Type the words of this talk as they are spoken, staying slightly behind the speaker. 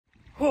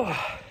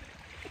Oh,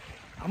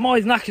 I'm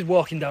always knackered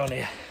walking down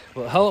here,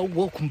 but hello,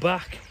 welcome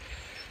back.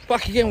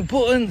 Back again with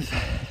Buttons.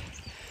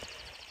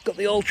 Got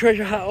the old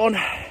treasure hat on.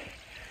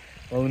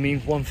 Only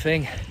means one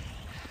thing,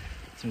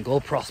 some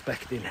gold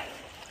prospecting.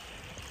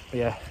 But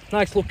yeah,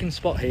 nice looking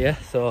spot here.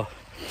 So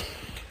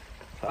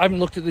I haven't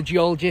looked at the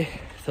geology,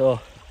 so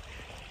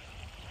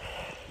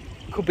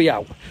could be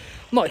out. I'm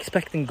not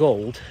expecting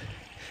gold.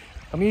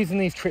 I'm using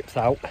these trips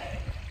out.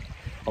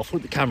 I'll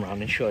flip the camera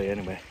on and show you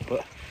anyway,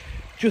 but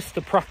just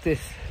to practice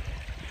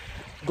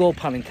gold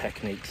panning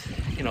techniques,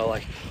 you know,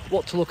 like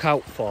what to look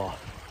out for,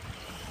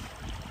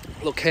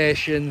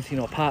 locations, you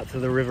know, parts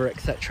of the river,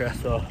 etc.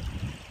 So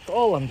that's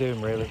all I'm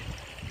doing really.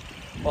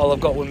 All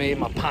I've got with me,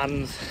 my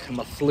pans and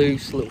my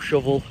sluice, little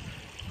shovel,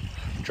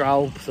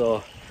 trowel.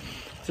 So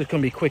it's just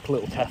gonna be quick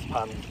little test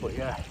pans, but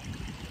yeah,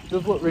 it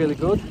does look really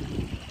good.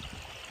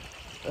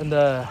 And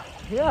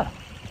yeah,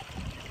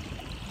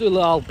 do a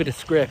little bit of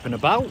scraping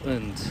about,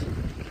 and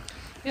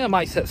yeah, I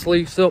might set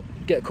sluice up,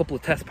 get a couple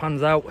of test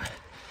pans out.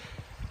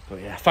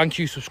 But yeah, thank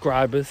you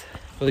subscribers,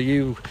 for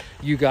you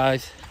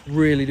guys,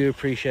 really do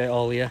appreciate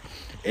all of you.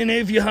 And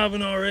if you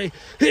haven't already,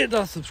 hit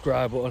that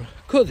subscribe button,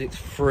 because it's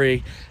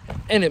free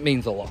and it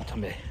means a lot to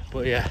me.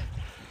 But yeah,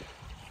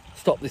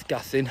 stop this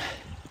gassing,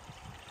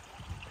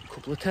 a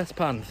couple of test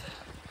pans.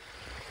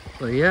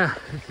 But yeah,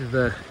 this is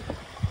the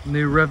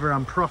new river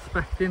I'm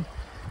prospecting.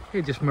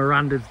 It just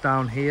Miranda's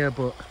down here,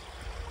 but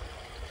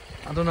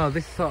I don't know,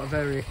 this sort of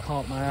area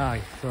caught my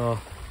eye. So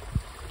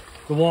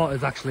the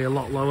water's actually a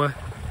lot lower.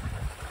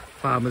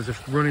 Farmers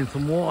just running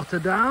some water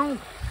down.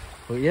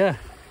 But yeah,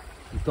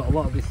 we've got a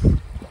lot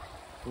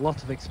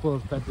of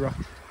exposed bedrock.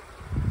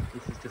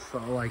 This is just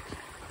sort of like,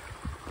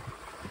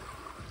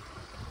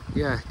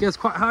 yeah, it gets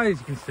quite high as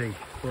you can see,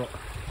 but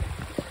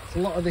it's a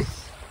lot of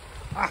this,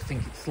 I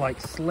think it's like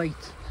slatey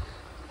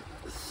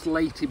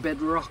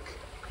bedrock.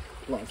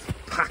 A lot of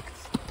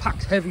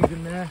packed heavies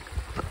in there.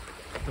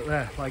 But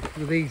there, like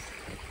with these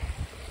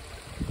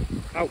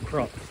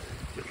outcrops,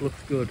 it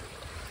looks good.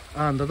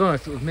 And I don't know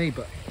if it was me,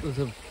 but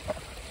there's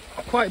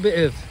quite a bit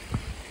of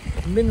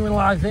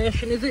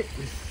mineralisation, is it?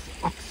 This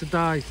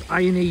oxidised,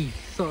 irony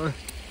sort of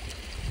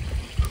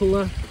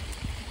colour.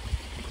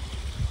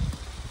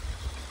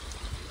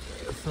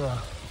 So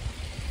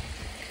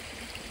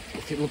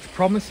if it looks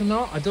promising or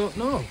not, I don't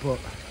know. But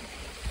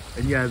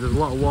and yeah, there's a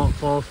lot of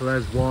waterfalls, so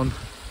there's one.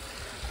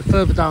 The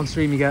further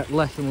downstream you get,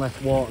 less and less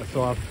water,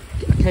 so I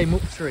came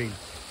upstream.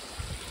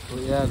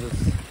 But yeah,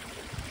 this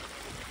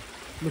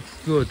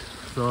looks good.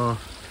 So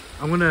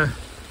I'm gonna,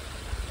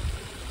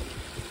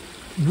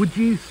 would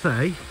you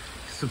say,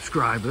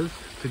 subscribers,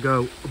 to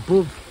go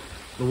above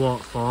the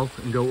waterfall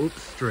and go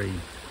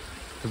upstream?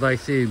 Because I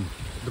assume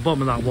the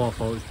bottom of that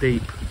waterfall is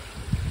deep,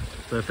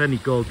 so if any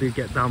gold did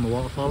get down the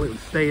waterfall, it would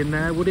stay in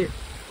there, would it?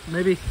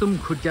 Maybe some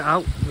could get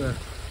out the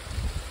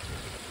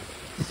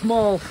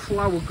small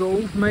flower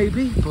gold,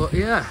 maybe. But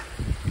yeah,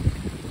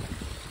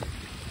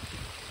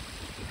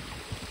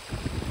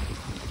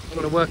 I'm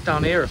gonna work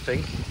down here, I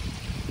think.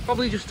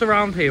 Probably just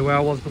around here where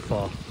I was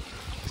before.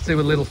 Just do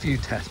a little few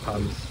test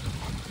pans.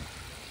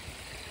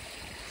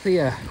 So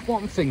yeah,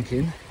 what I'm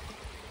thinking,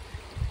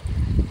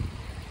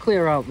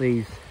 clear out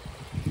these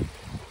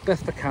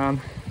best I can.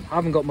 I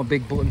haven't got my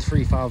big Buttons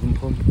 3000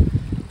 pump,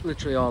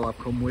 literally all I've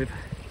come with.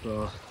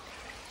 So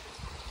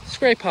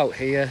scrape out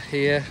here,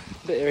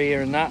 bit of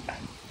here and that.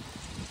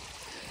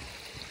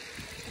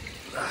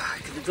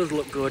 Because it does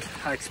look good.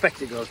 I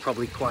expect it goes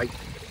probably quite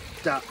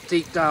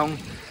deep down.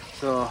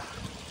 So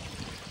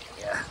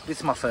yeah, this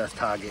is my first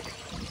target.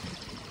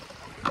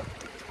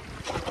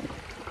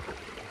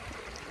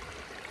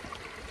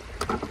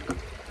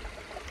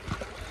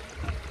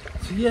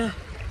 So yeah,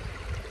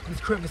 this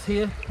crevice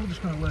here, I'm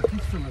just going to work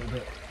this for a little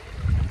bit.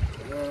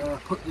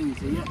 Put these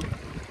here.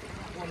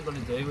 What I'm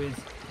going to do is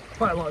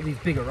quite a lot of these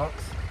bigger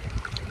rocks.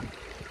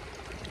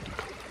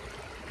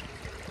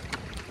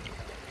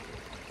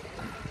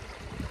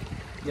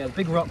 Yeah, the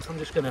big rocks, I'm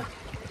just going to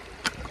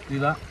do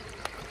that.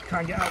 Try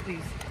and get out these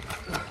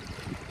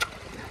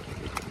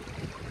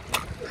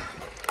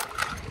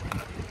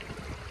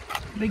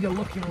bigger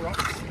looking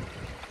rocks.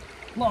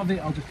 A lot of it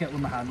I'll just get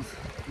with my hands,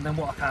 and then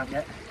what I can't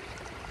get,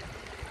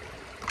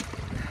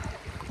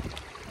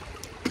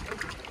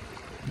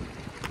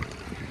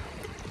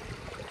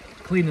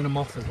 cleaning them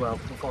off as well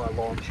before I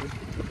launch them.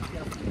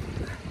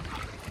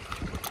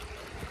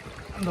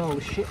 And all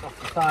the shit off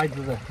the sides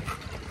of the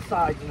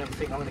sides and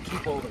everything, I'm going to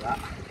keep all of that.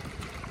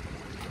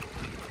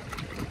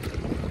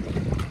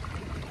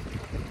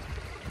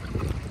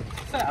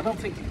 So I don't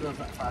think it goes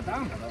that far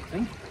down, I don't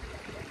think.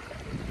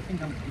 I think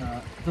no,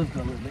 it does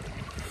go a little bit.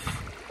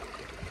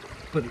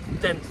 But it's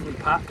densely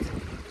packed.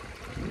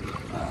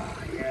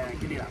 Yeah,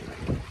 give me that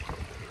thing.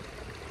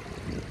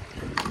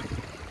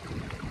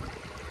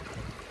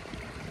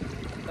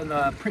 And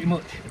pretty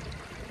much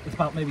it's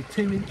about maybe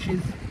 2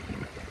 inches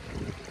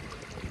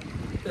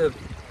of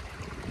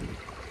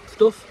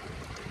stuff.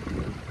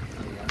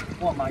 So yeah,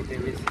 what I might do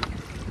is,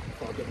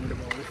 before I get rid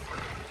of all this,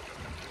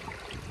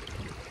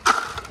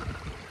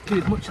 do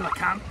as much as I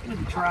can with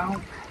the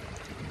trowel.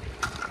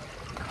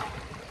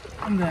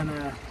 And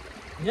then,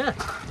 yeah,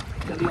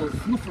 get the old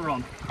snuffer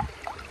on.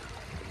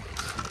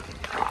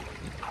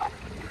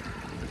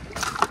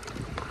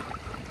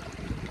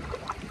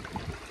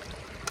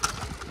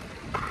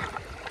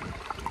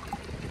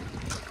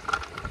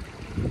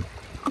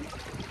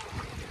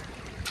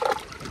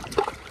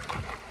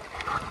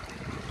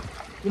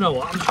 You know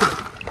what, I'm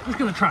just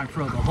gonna try and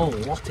throw the whole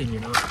lot in, you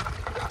know.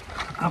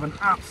 Have an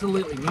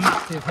absolutely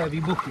massive heavy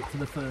bucket for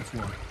the first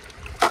one.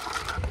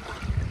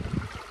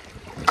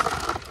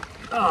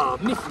 Oh,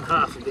 missing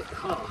half of it.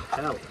 Oh,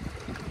 hell.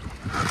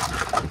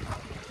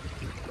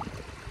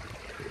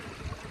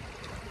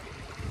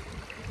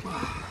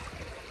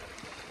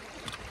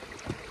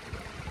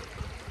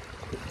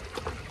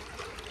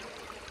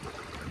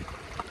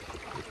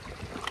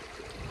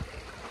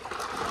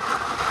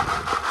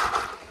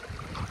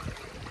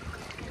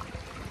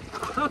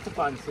 It's hard to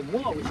find some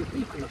water, which is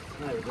deep enough.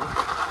 There we go.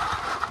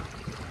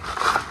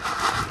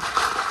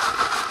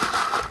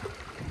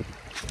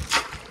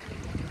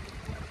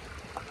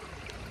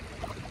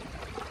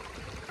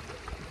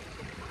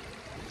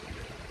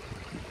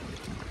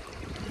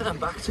 And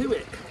back to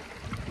it.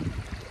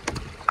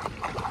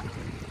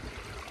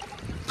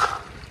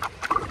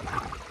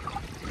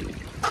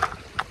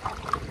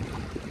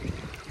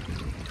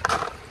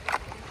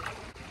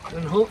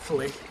 And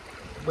hopefully,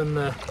 when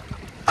the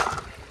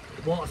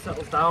water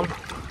settles down,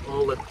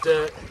 all the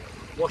dirt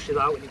washes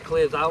out and it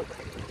clears out,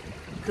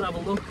 you can have a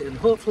look. And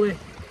hopefully,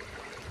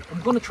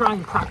 I'm going to try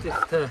and practice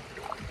to,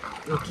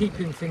 you know,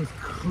 keeping things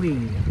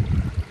clean,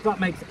 if that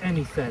makes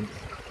any sense.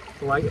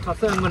 So like, if I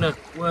say I'm going to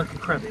work a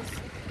crevice,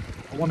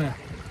 I want to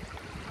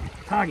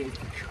target is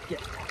to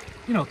get,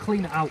 you know,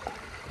 clean it out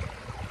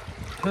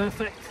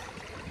perfect.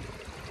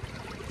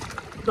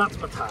 That's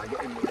my target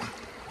anyway.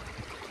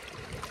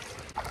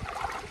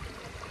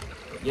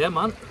 But yeah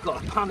man, I've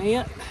got a pan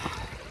here.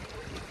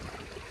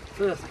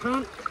 First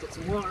pan, get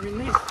some water in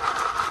this.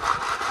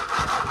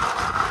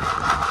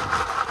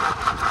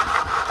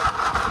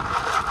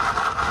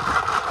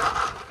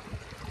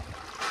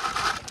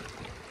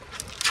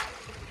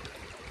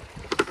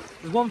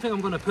 There's one thing I'm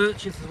going to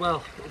purchase as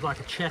well, it's like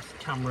a chest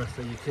camera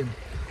so you can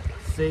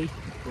see,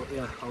 but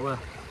yeah, I'll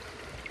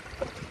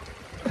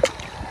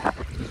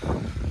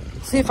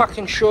see if I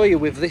can show you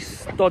with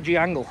this dodgy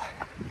angle,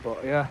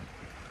 but yeah,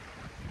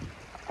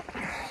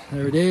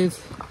 there it is,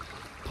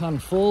 pan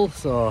full.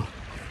 So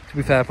to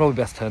be fair, probably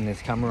best turn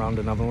this camera around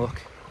and have a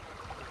look.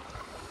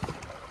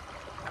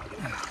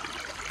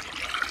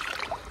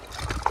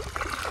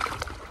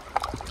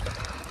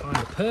 Find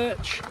a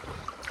perch,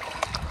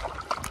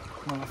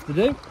 might have to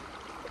do.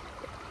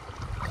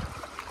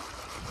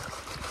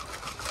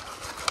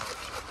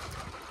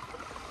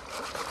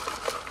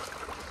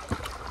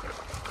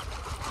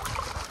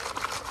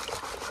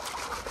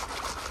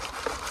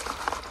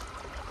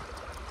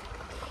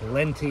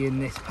 Plenty in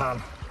this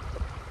pan.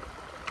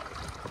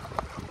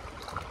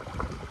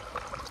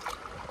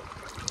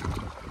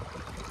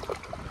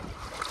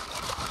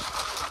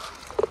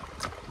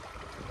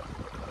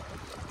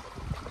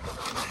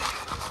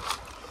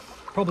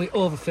 Probably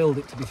overfilled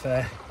it, to be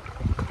fair.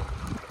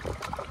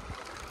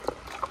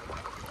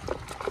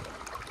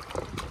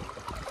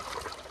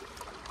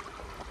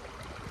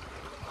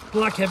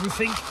 Like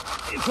everything,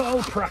 it's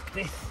all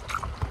practice.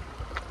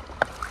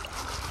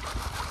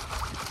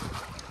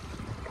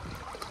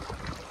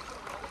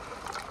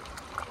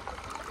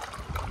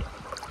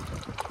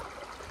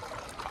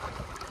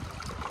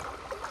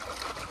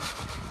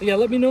 But yeah,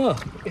 let me know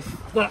if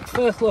that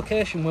first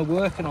location we're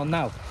working on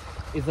now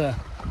is a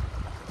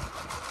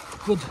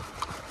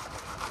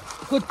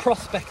good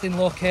prospecting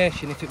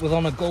location. If it was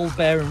on a gold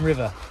bearing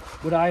river,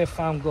 would I have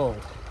found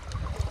gold?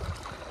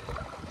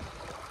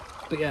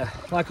 But yeah,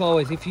 like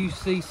always, if you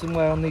see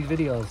somewhere on these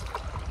videos,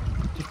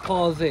 just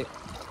pause it,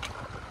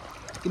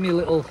 give me a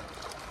little,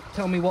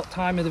 tell me what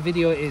time of the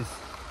video it is,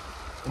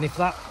 and if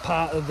that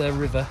part of the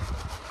river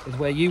is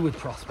where you would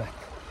prospect.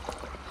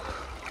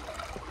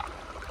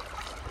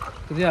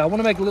 Because yeah, I want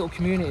to make a little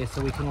community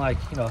so we can, like,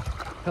 you know,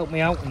 help me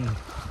out and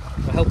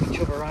help each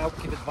other out,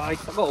 give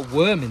advice. I've got a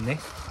worm in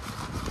this.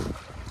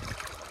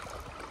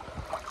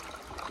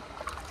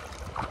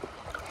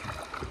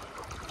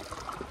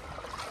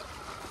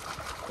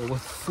 But we're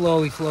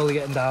slowly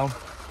getting down.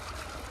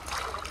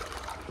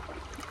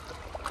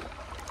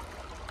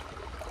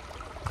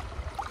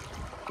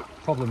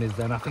 Problem is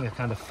then, I think I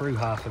kind of threw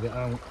half of it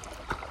out,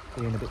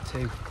 being a bit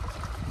too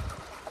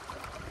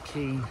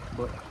keen,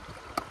 but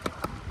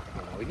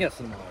we can get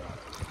some more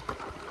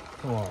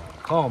out.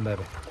 Come on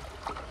baby,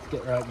 let's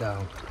get right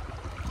down.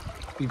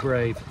 Be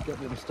brave, get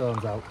the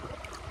stones out.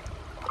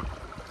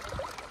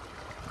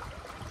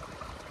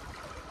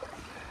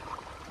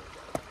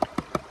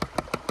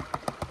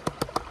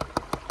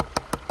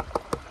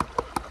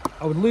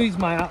 I would lose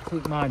my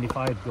absolute mind if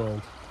I had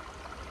gold.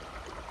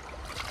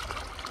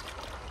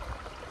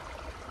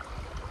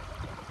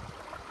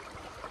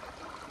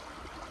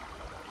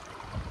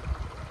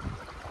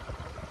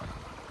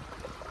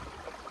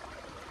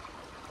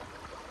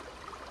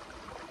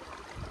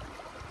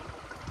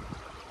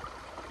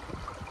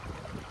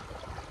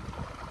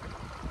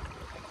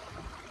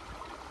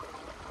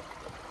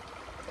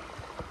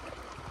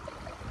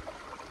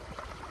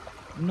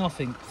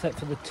 nothing except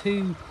for the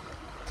two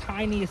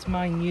tiniest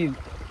minute,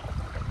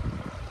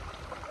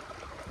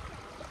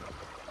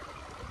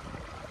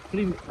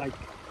 pretty like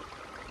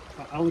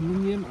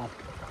aluminium, or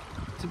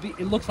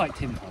it looks like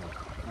tinfoil,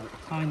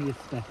 like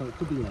tiniest speck, or it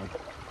could be lead,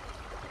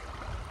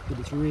 but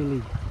it's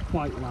really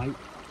quite light.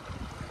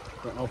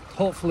 But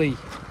hopefully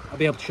I'll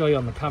be able to show you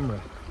on the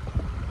camera.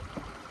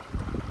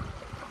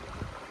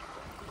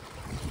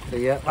 So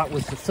yeah, that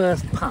was the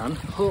first pan.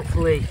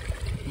 Hopefully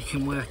you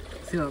can work.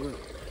 See that look?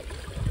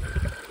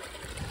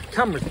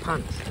 Camera's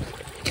pants.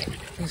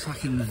 It's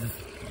fucking.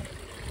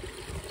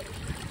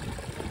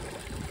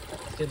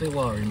 Get a bit of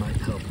water, might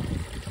help.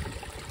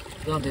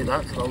 Don't do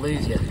that because I'll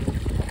lose you.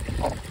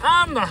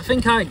 And I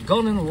think I've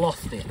gone and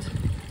lost it.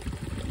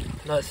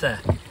 No, it's there.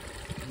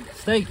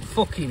 Stay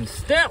fucking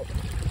still.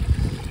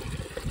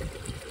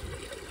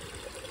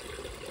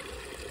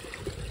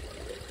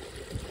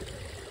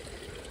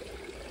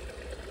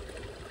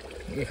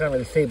 You can't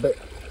really see, but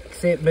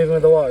see it moving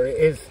with the water. It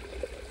is.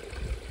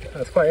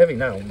 It's quite heavy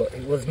now, but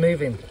it was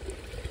moving.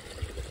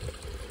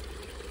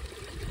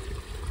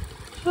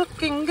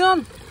 Fucking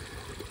gone.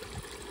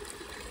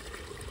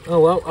 Oh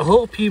well, I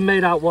hope you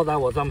made out what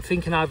that was. I'm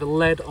thinking either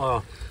lead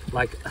or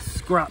like a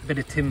scrap bit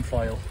of tin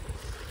foil.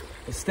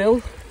 But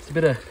still, it's a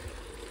bit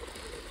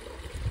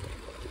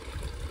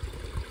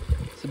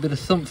of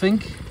something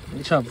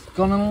which I've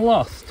gone and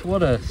lost.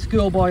 What a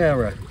schoolboy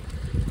error.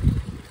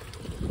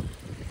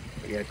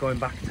 But yeah, going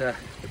back to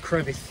the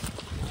crevice.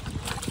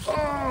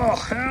 Oh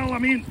hell,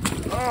 I'm in.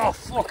 Oh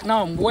fuck,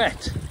 now I'm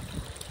wet.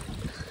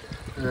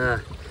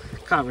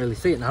 Can't really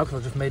see it now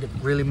because I just made it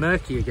really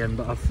murky again,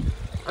 but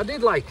I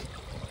did like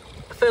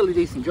a fairly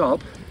decent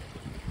job.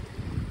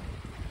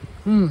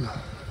 From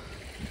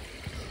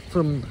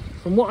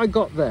what I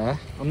got there,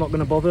 I'm not going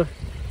to bother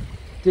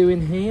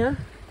doing here.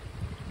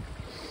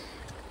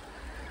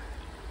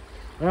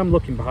 I am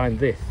looking behind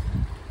this,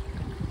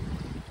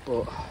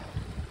 but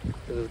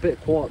there's a bit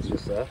of quartz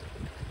just there,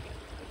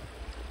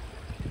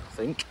 I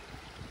think.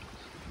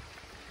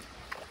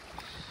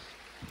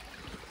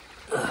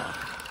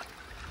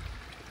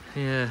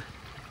 Yeah,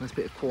 nice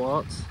bit of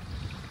quartz.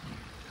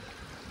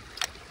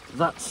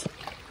 That's,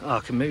 oh,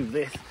 I can move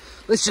this.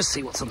 Let's just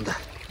see what's under.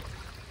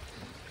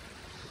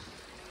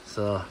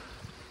 So,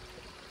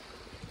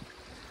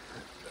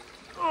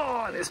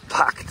 oh, and it's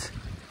packed.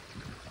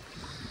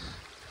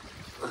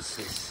 What's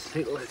this?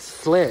 It's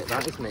slate,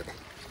 that, isn't it?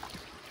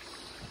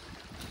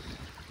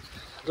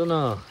 I don't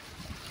know.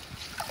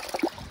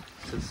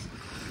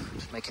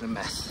 Just making a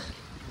mess.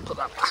 Put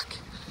that back.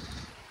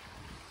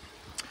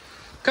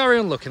 Carry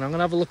on looking. I'm going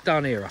to have a look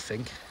down here, I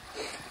think.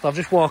 So I've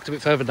just walked a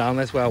bit further down.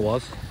 That's where I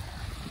was.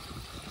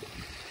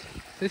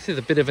 This is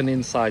a bit of an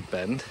inside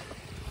bend.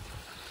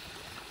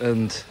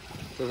 And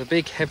there's a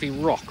big heavy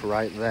rock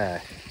right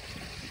there.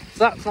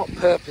 So that's not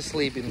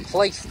purposely been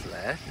placed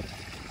there,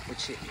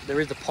 which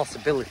there is a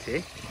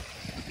possibility.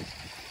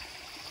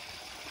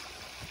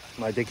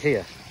 Might dig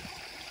here.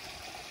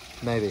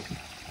 Maybe.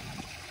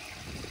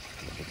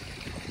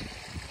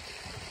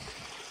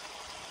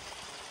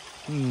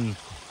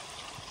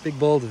 Big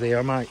boulders here.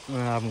 I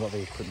haven't got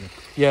the equipment.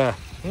 Yeah,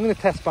 I'm going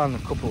to test ban a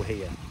couple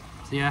here.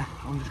 So yeah,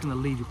 I'm just going to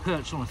leave you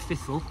perched on a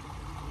thistle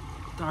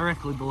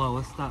directly below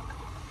us. That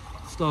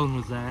stone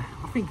was there.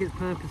 I think it's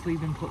purposely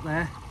been put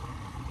there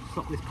to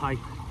stop this pipe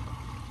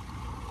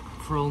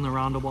rolling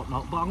around or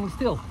whatnot, but I'm going to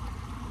still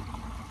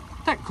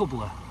take a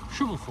couple of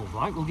shovelfuls,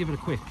 right? We'll give it a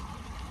quick,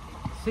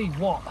 see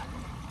what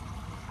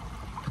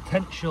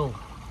potential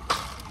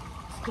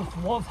stuff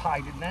was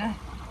hiding there.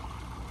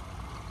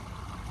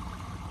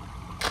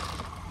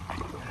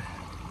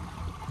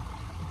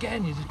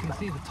 Again, you just can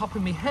see the top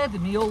of my head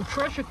and my old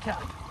treasure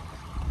cap.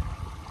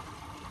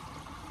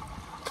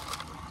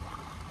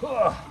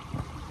 But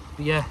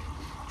yeah,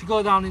 if you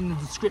go down in the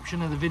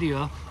description of the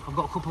video, I've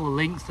got a couple of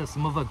links to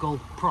some other gold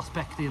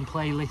prospecting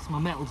playlists, my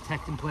metal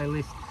detecting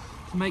playlist,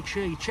 so make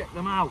sure you check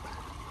them out.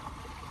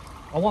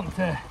 I want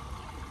to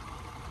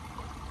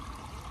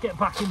get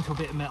back into a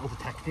bit of metal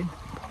detecting.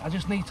 I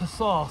just need to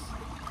source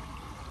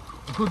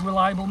a good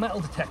reliable metal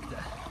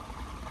detector.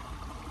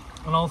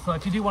 And also,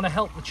 if you do want to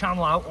help the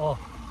channel out or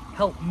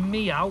help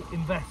me out,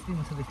 invest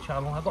into this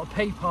channel, I've got a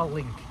PayPal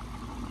link.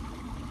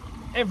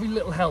 Every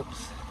little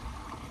helps.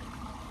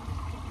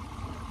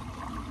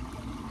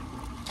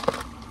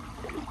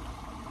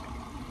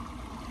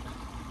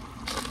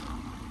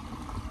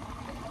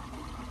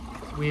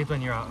 It's weird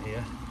when you're out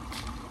here.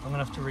 I'm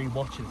gonna have to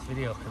re-watch this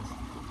video because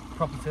it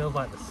probably feels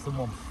like there's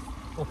someone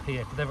up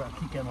here, because I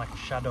keep getting like a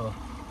shadow.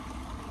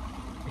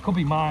 It could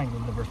be mine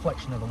in the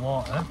reflection of the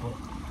water, but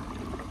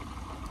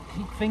I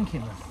keep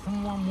thinking there's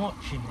someone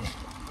watching me.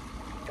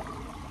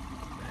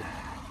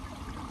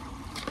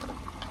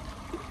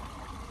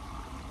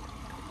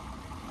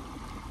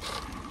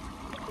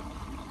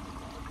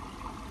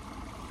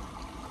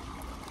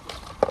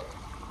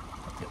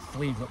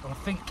 Sleeves up, and I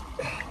think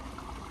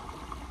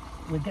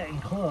we're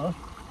getting close.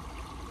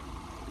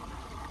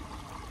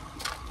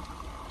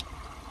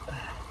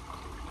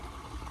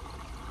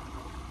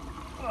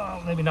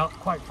 Oh, maybe not,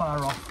 quite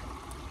far off.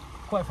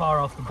 quite far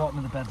off the bottom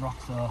of the bedrock,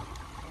 so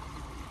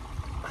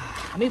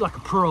I need like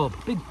a probe,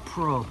 big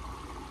probe.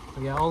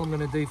 So yeah, all I'm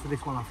going to do for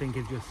this one, I think,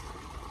 is just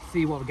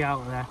see what we get out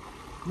of there.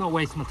 Not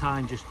waste my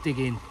time just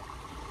digging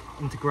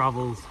into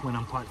gravels when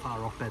I'm quite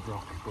far off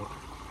bedrock. But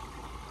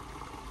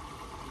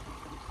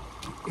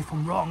if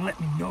I'm wrong, let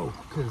me know,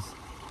 because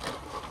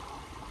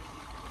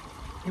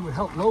it would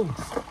help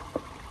loads.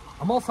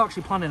 I'm also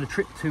actually planning a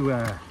trip to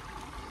up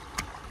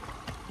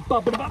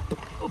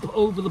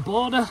over the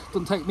border.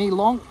 Doesn't take me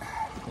long,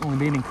 only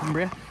being in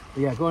Cumbria.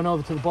 But yeah, going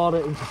over to the border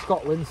into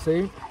Scotland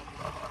soon.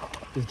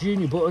 With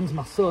Junior Buttons,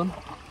 my son,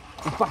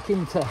 is back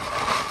into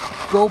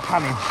goal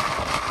panning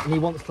and he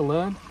wants to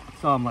learn.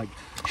 So I'm like,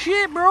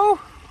 shit bro,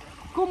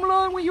 come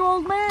learn with your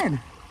old man.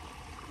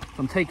 So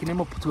I'm taking him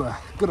up to a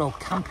good old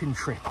camping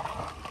trip.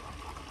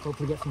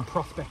 Hopefully get some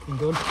prospecting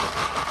done.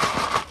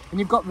 And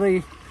you've got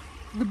the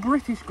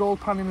British Gold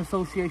Panning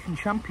Association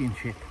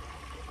Championship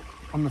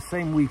on the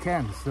same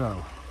weekend,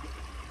 so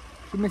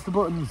should Mr.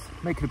 Buttons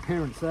make an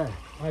appearance there?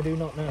 I do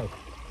not know.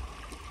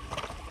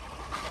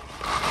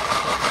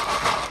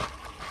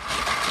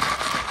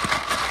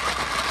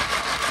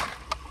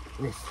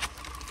 This.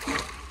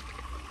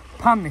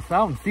 Pan this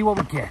out and see what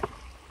we get.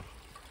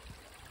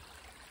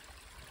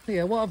 So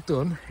yeah, what I've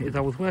done is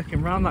I was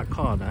working around that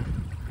corner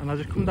and I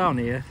just come down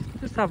here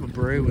just to have a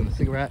brew and a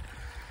cigarette,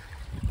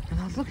 and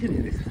I was looking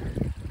at this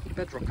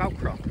bedrock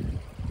outcrop.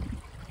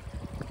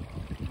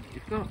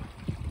 You've got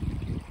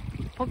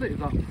positive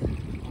that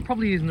I'm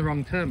probably using the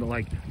wrong term, but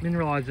like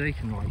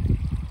mineralization, like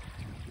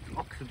it's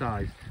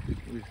oxidized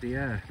with the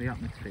air, the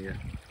atmosphere.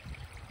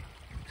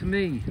 To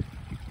me,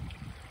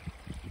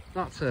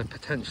 that's a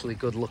potentially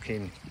good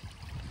looking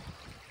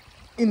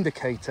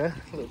indicator.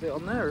 A little bit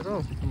on there as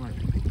well, like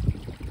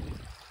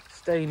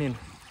staining.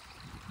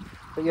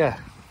 But yeah,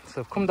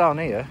 so I've come down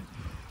here,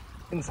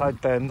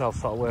 inside bend, I'll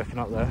start working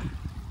up there.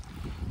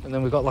 And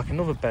then we've got like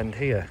another bend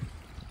here.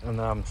 And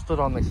I'm stood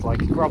on this like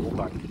gravel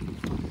bank.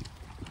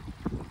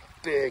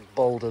 Big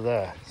boulder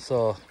there.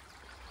 So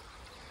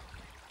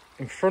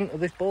in front of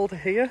this boulder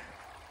here,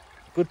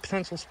 good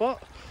potential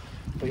spot.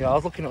 But yeah, I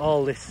was looking at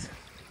all this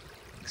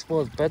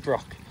exposed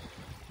bedrock,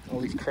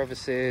 all these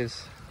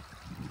crevices.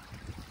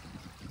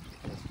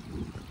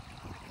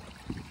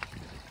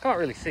 Can't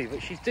really see,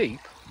 but she's deep.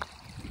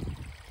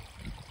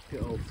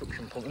 Good old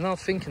suction pump. And I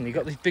was thinking, you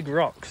got these big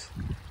rocks.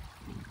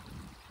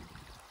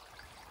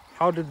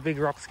 How did the big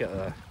rocks get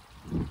there?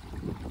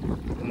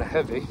 And they're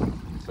heavy.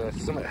 So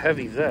if something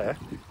heavy's there,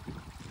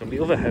 there's gonna be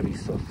other heavy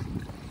stuff.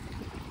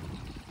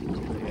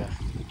 But yeah,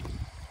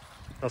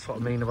 that's what I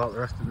mean about the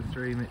rest of the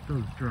stream. It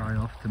does dry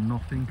off to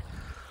nothing.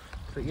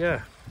 But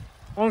yeah,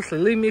 honestly,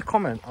 leave me a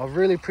comment. I'd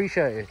really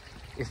appreciate it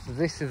if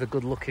this is a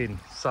good looking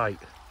site.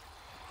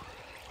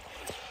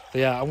 But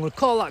yeah, I'm going to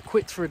call that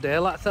quits for a day.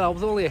 Like I said, I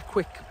was only a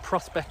quick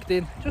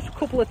prospecting, just a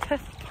couple of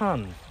test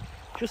pans,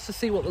 just to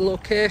see what the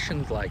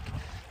location's like.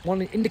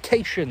 One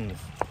indications.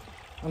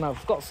 And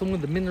I've got some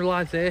with the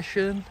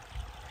mineralization,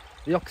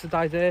 the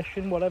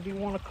oxidization, whatever you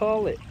want to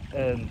call it.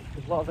 And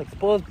there's a lot of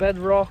exposed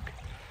bedrock,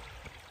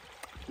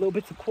 little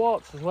bits of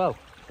quartz as well.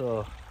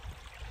 So,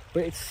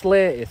 but it's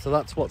slaty, so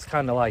that's what's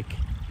kind of like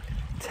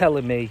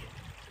telling me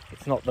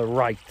it's not the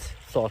right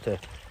sort of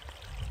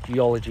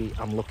geology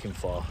I'm looking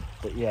for.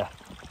 But yeah,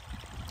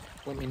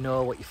 let me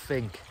know what you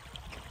think.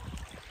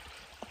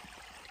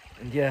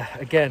 And yeah,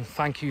 again,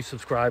 thank you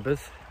subscribers.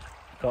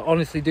 I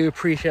honestly do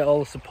appreciate all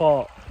the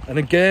support. And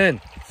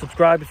again,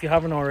 subscribe if you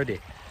haven't already.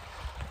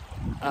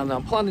 And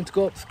I'm planning to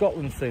go up to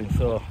Scotland soon,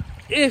 so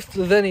if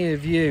there's any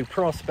of you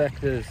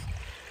prospectors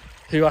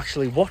who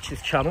actually watch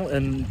this channel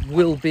and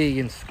will be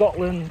in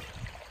Scotland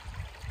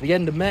the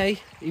end of May,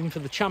 even for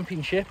the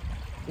championship,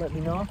 let me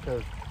know,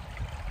 because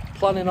I'm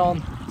planning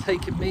on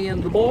taking me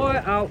and the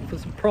boy out for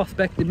some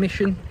prospecting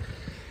mission.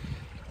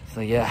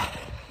 So yeah,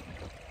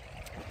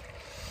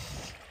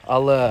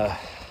 I'll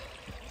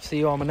see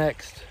you on my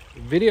next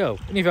video.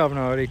 And if you haven't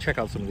already, check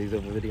out some of these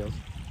other videos.